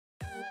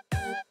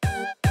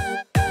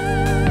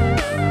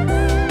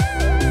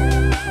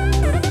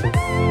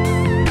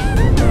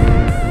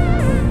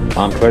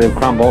I'm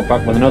Creativecrambo,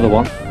 back with another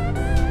one.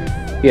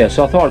 Yeah,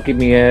 so I thought I'd give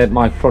me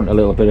my front a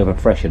little bit of a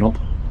freshen up.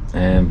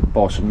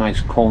 Bought some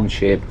nice cone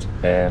shaped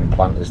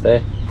planters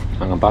there,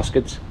 hanging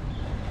baskets.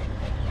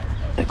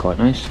 They're quite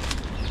nice.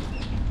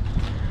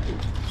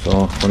 So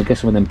I'm going to get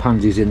some of them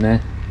pansies in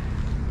there.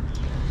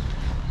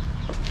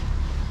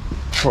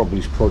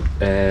 Probably just put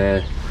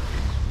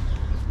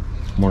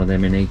one of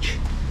them in each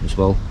as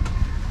well.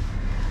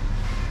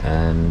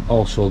 And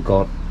also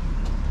got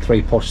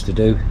 3 pots to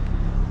do.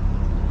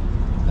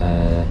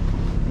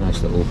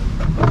 Nice little,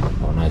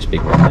 oh, nice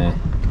big one there.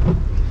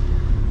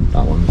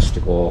 That one's to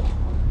go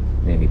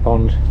near my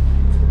pond,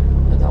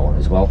 and that one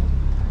as well.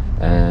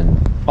 And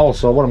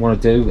also, what I'm going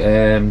to do,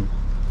 I'm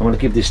going to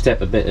give this step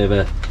a bit of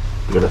a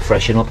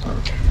freshen up.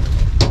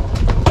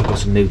 Got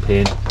some new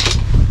paint.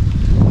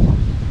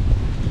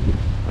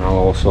 And I'll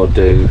also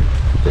do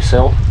the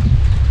sill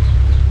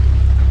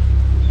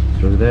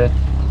through there.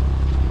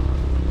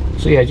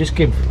 So yeah, just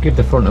give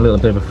the front a little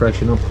bit of a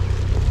freshen up.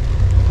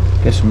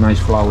 Get some nice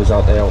flowers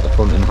out there out the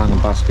front in hanging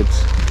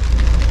baskets.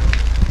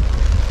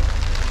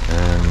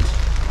 And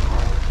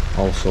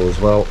also as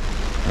well,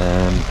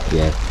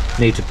 yeah,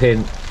 need to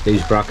paint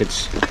these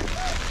brackets.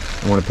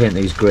 I want to paint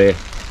these grey.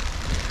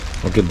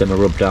 I'll give them a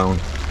rub down,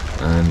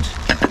 and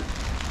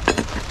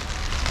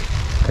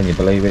can you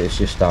believe it, it's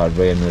just started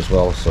raining as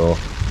well, so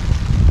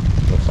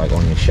looks like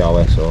only a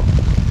shower, so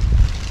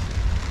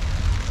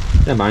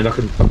never mind, I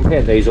can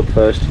paint these up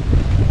first.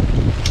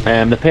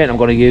 The paint I'm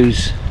going to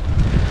use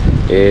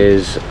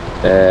is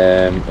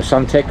a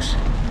Santex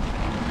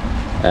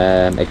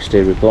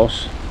exterior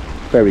gloss.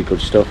 Very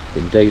good stuff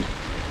indeed.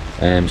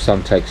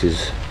 Santex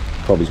is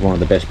probably one of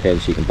the best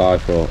paints you can buy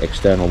for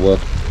external work,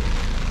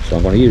 so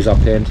I'm going to use that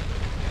paint.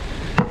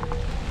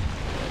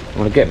 I'm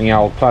going to get my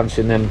old plants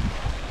in them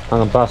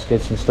hanging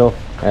baskets and stuff.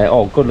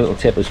 Oh, good little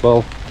tip as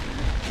well,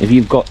 if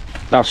you've got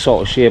that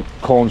sort of shape,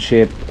 cone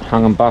shape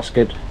hanging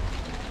basket,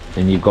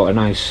 and you've got a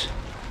nice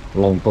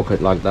long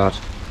bucket like that,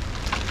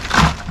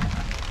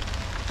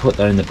 put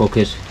that in the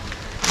bucket,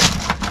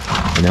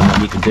 and then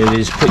what you can do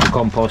is put your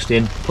compost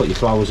in, put your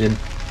flowers in.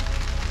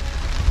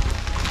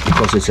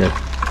 Because it's a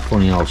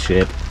funny old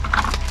shape,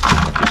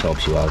 that just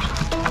helps you out.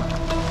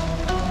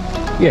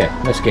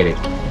 Yeah, let's get it.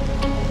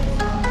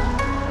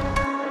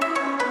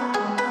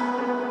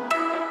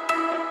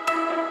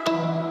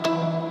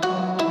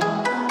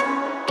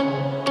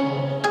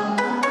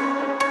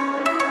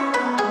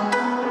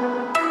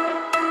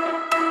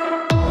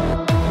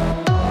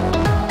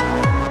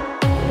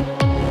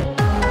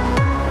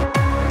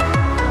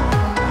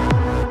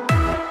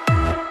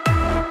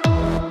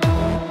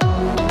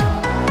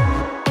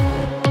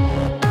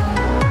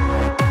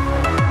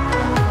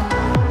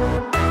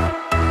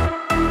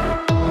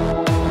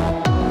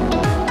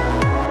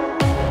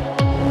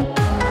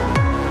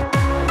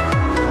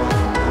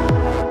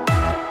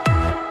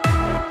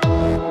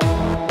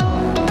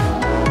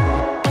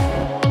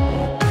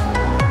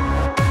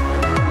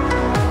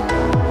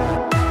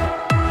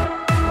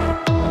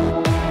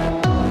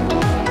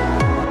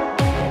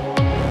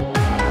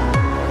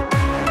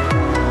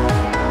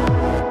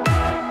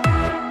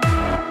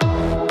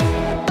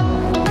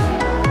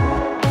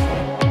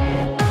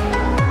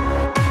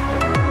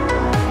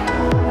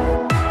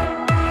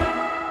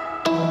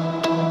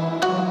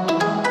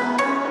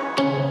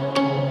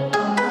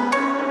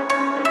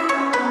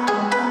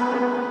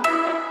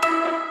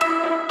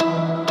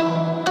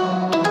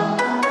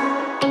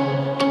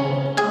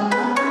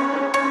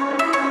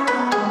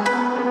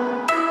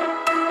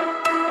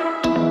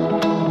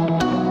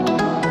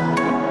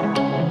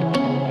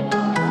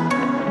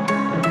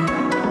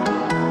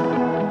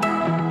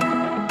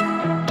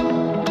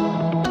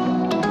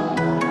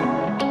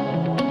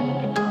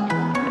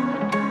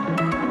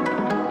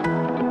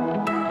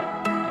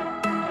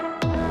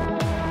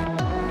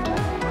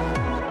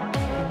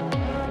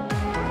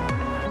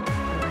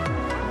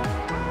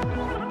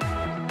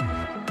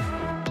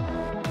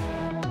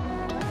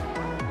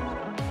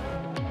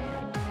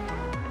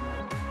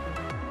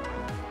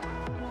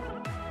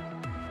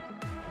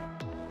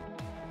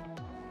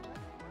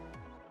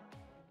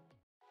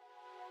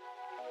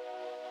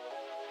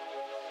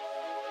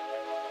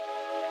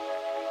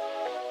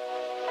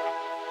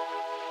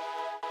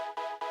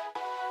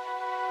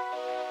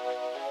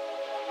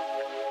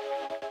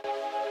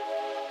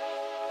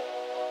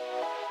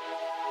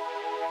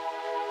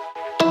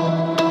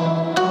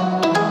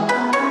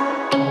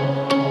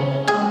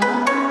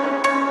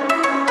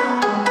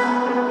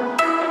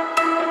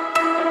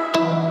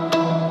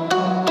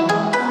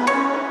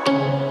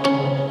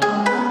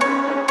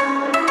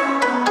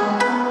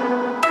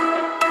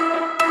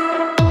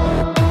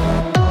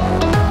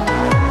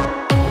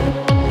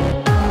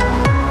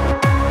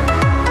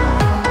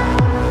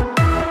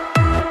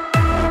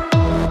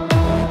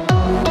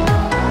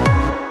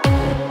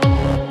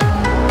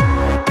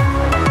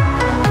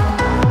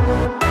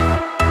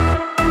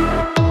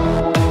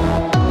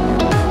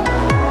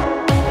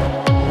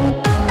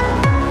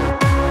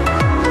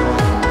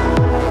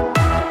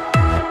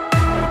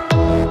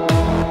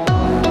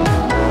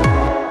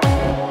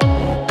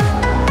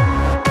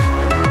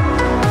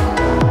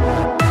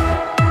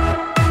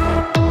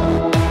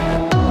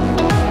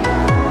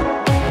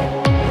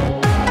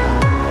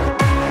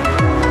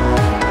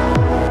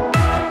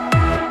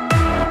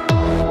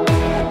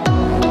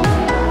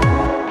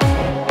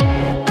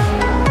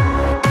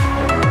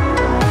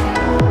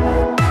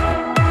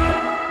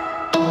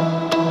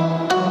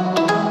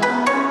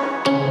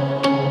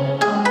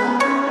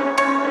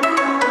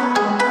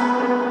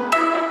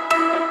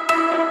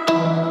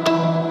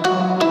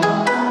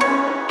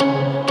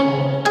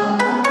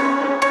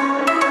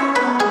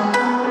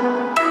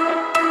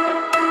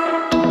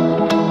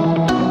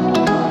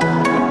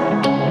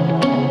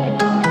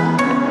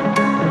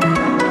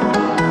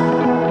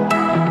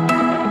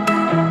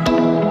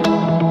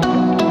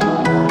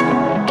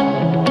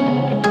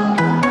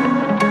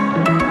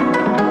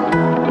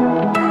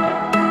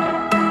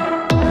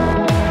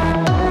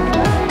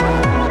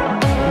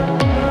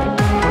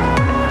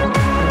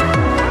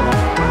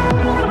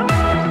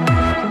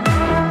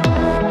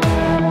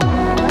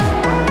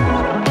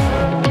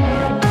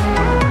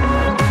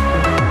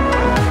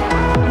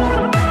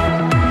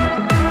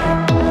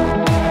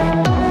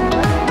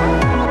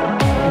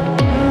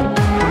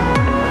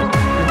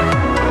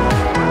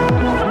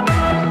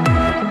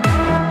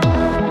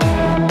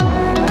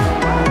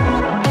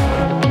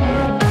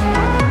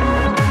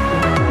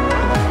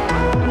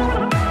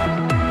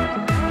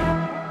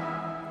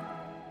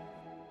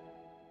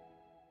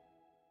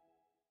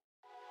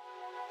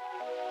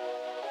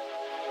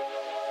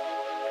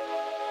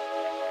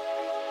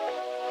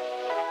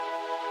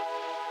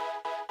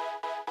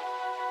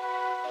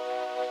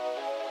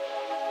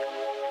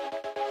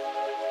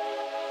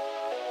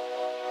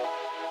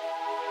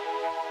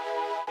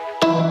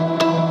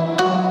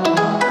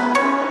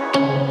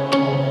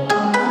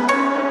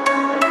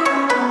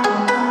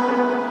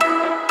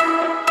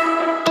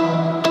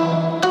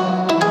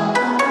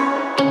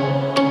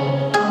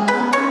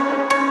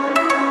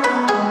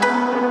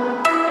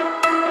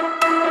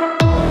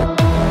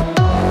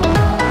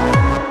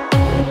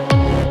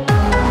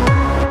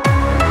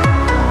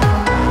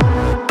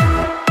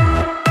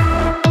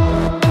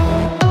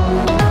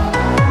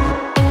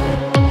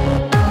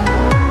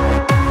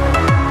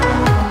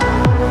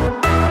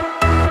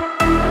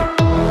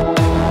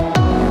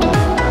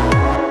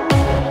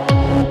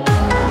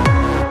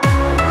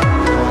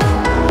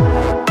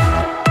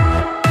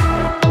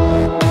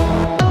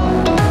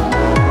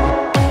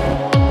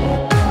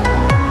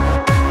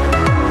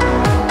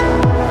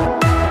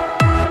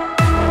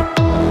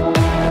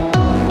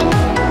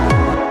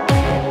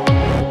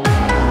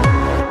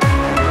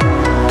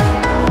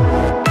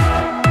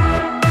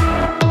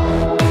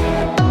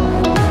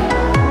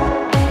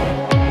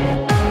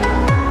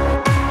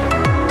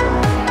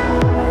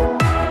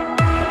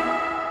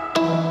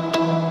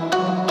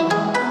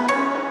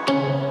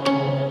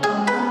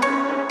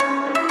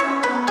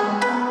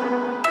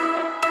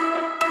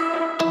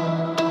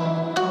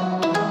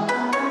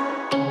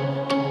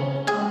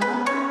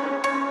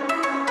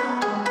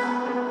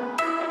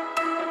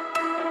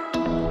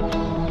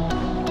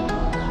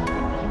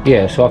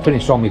 yeah, so I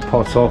finished all my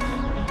pots off.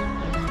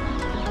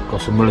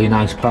 Got some really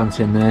nice plants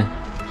in there.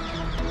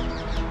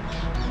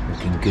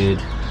 Looking good.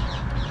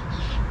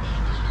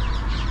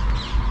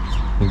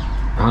 The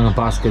hanger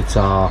baskets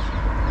are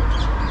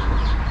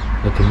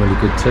looking really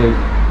good too.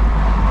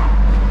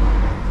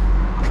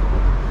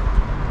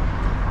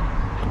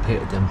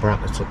 Compared to them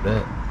brackets up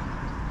there.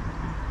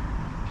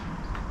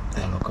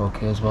 They look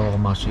okay as well, all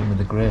matching with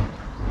the grey.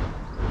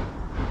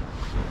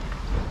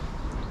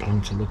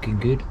 Plants are looking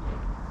good.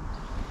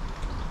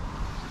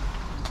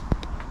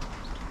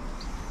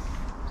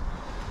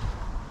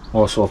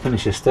 Also, I'll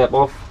finish this step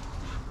off.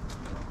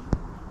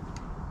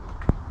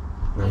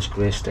 Nice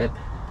grey step.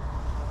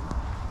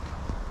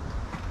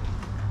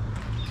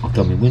 I've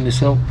done my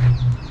windowsill.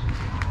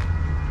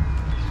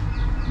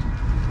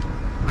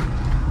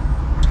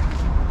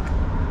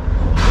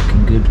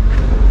 Looking good.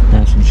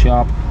 Nice and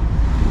sharp.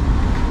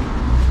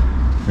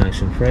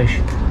 Nice and fresh.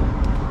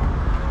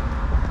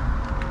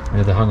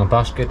 Another hanger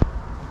basket.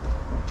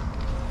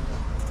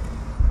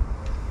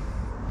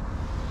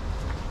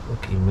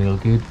 Looking real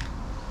good.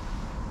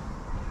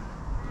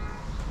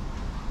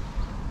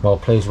 Well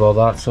pleased with all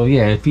that. So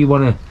yeah, if you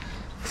want to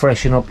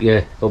freshen up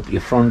your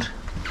front,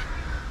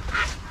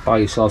 buy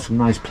yourself some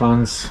nice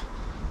plants, a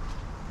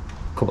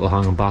couple of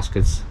hanging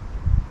baskets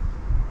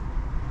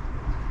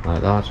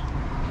like that.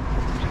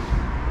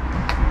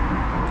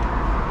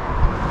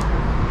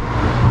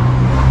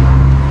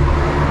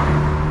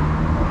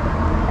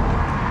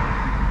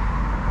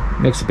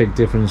 Makes a big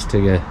difference to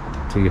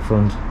your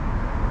front.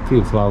 A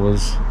few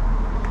flowers,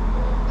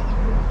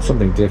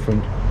 something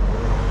different.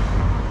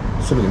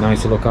 Something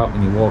nice to look at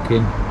when you walk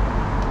in.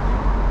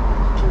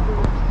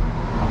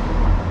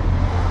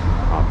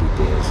 Happy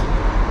days.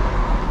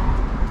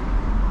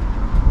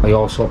 I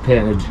also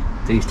painted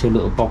these two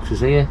little boxes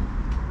here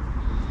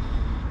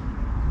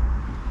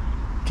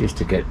just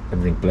to get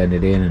everything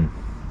blended in and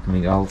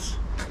everything else.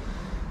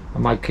 I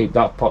might keep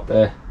that pot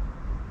there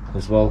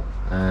as well.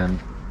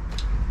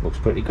 Looks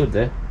pretty good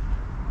there.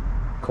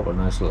 A couple of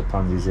nice little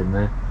pansies in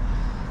there.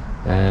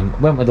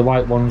 Went with the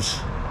white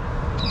ones.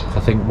 I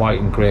think white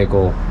and grey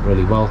go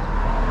really well.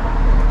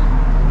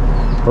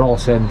 But all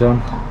said and done,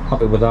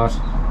 happy with that.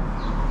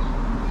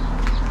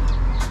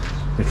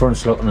 My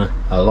front's looking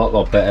a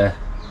lot better.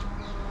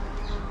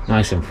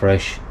 Nice and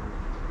fresh.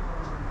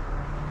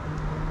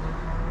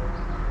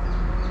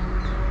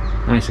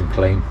 Nice and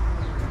clean.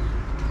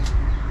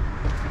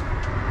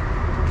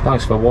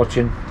 Thanks for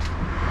watching.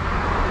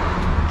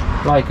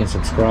 Like and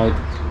subscribe.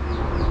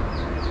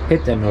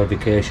 Hit them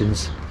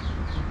notifications.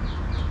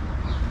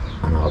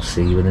 And I'll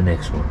see you in the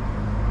next one.